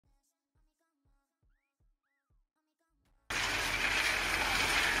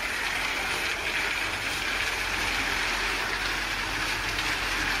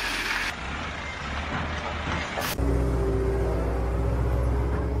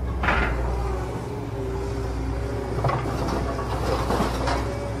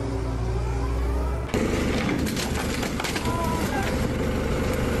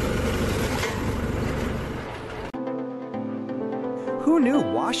knew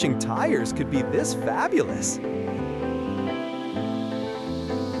washing tires could be this fabulous?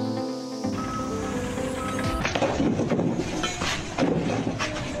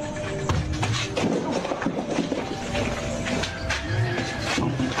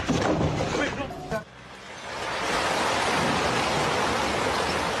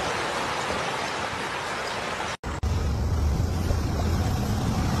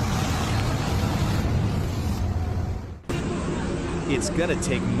 It's gonna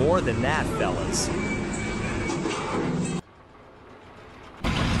take more than that, fellas.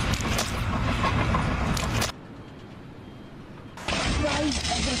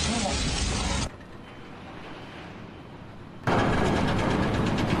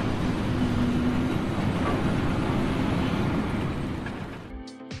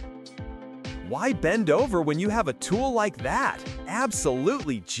 Why bend over when you have a tool like that?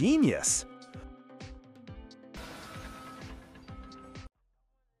 Absolutely genius.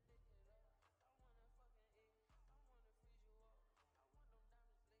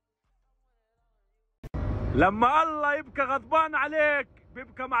 لما الله يبقى غضبان عليك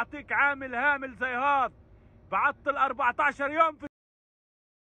بيبقى معطيك عامل هامل زي هذا بعطل 14 يوم في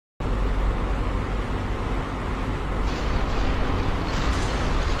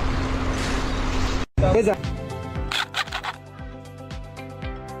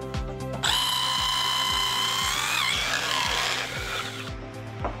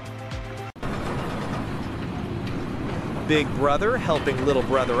Big brother helping little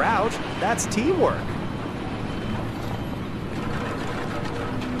brother out, that's teamwork.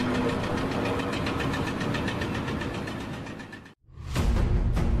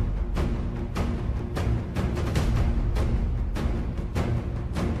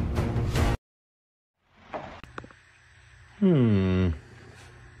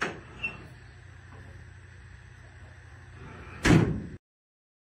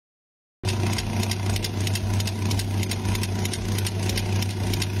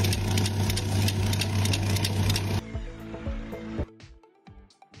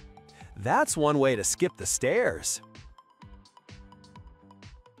 That's one way to skip the stairs.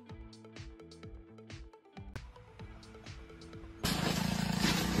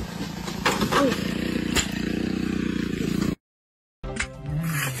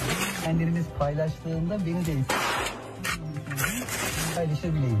 Kendimiz paylaştığında beni de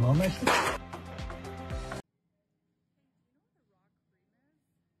paylaşabileyim. Anlaştık.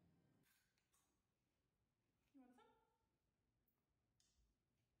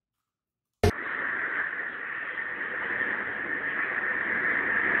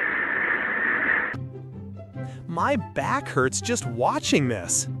 My back hurts just watching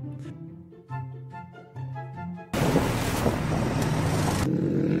this.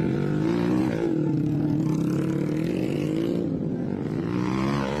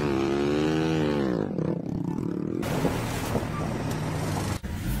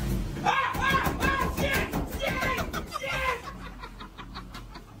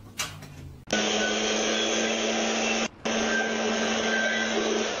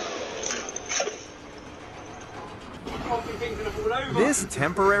 This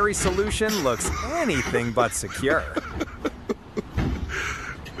temporary solution looks anything but secure.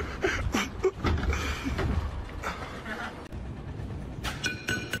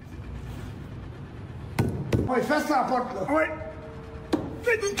 Poi festa la porta. Poi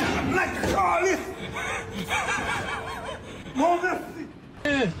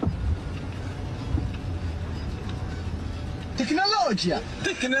Tecnologia!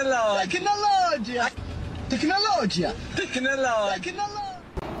 Tecnologia! Tecnologia! Tecnologia! Tecnologia!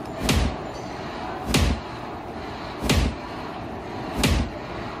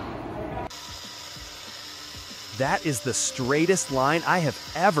 That is the straightest line I have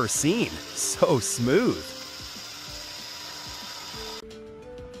ever seen. So smooth.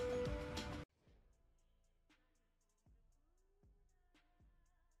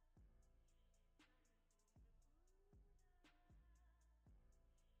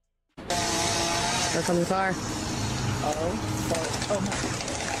 Here comes the car.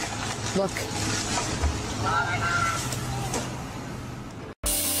 Look.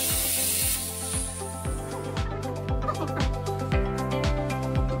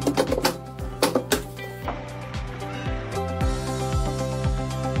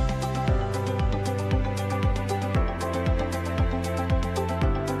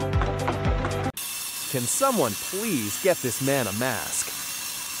 Can someone please get this man a mask?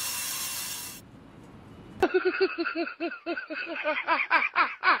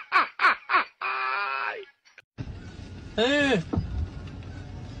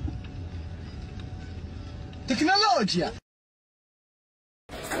 Tecnologia!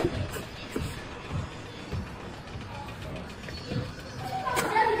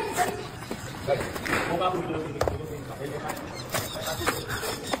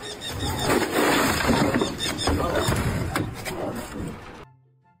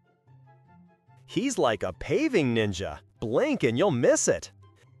 He's like a paving ninja. Blink and you'll miss it.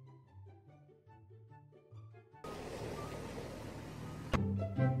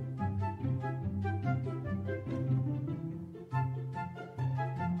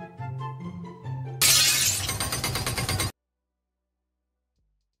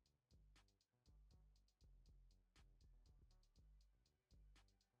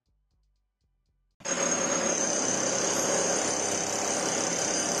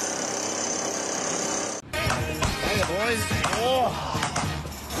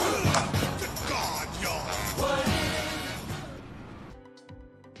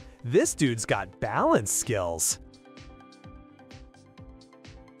 This dude's got balance skills.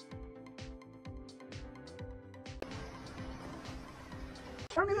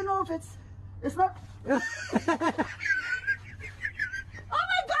 I don't even know if it's not. Oh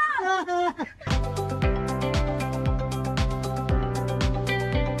my God!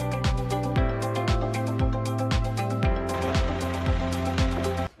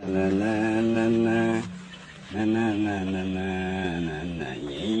 La la la la la la la la la la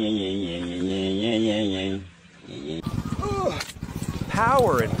yeah.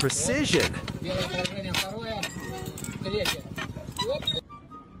 Power and precision.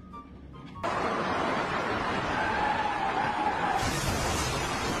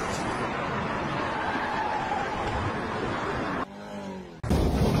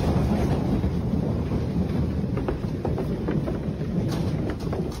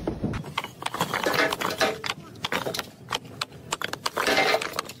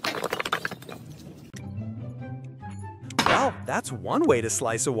 Well, that's one way to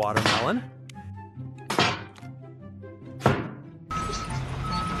slice a watermelon.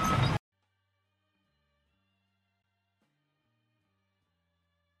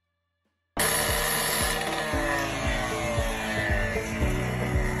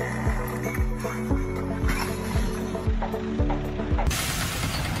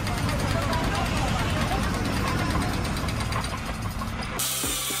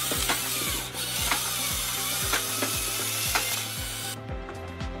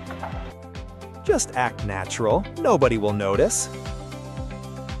 Just act natural. Nobody will notice.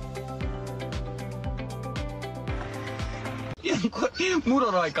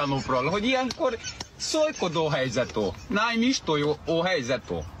 Muroraikánupról, hogy ilyenkor szolkodó helyzetó, nájm istolyó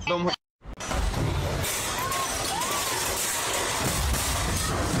helyzetó.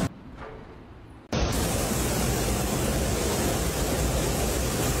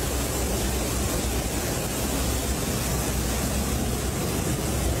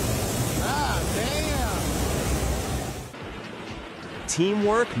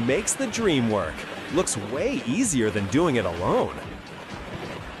 Teamwork makes the dream work. Looks way easier than doing it alone.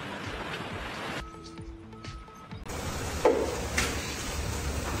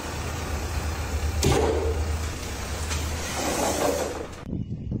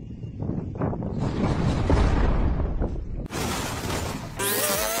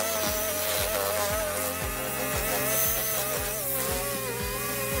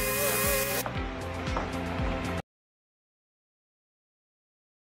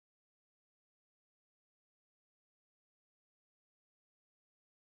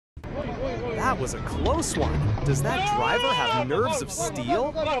 That was a close one. Does that driver have nerves of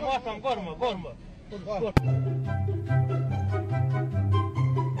steel? Here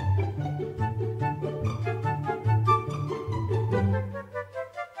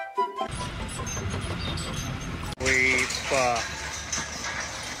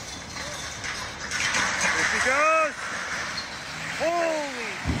she goes!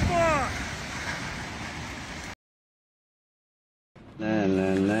 Holy fuck! La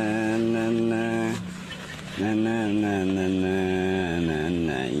la la la la la la la la la la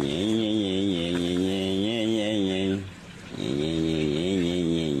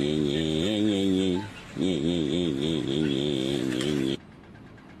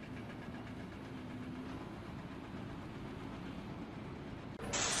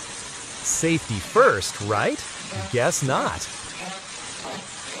Safety first, right? Guess not.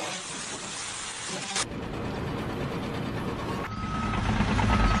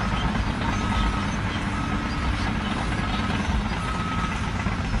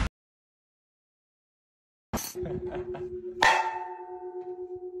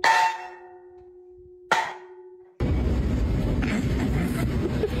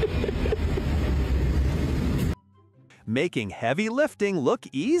 making heavy lifting look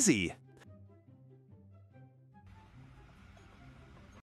easy.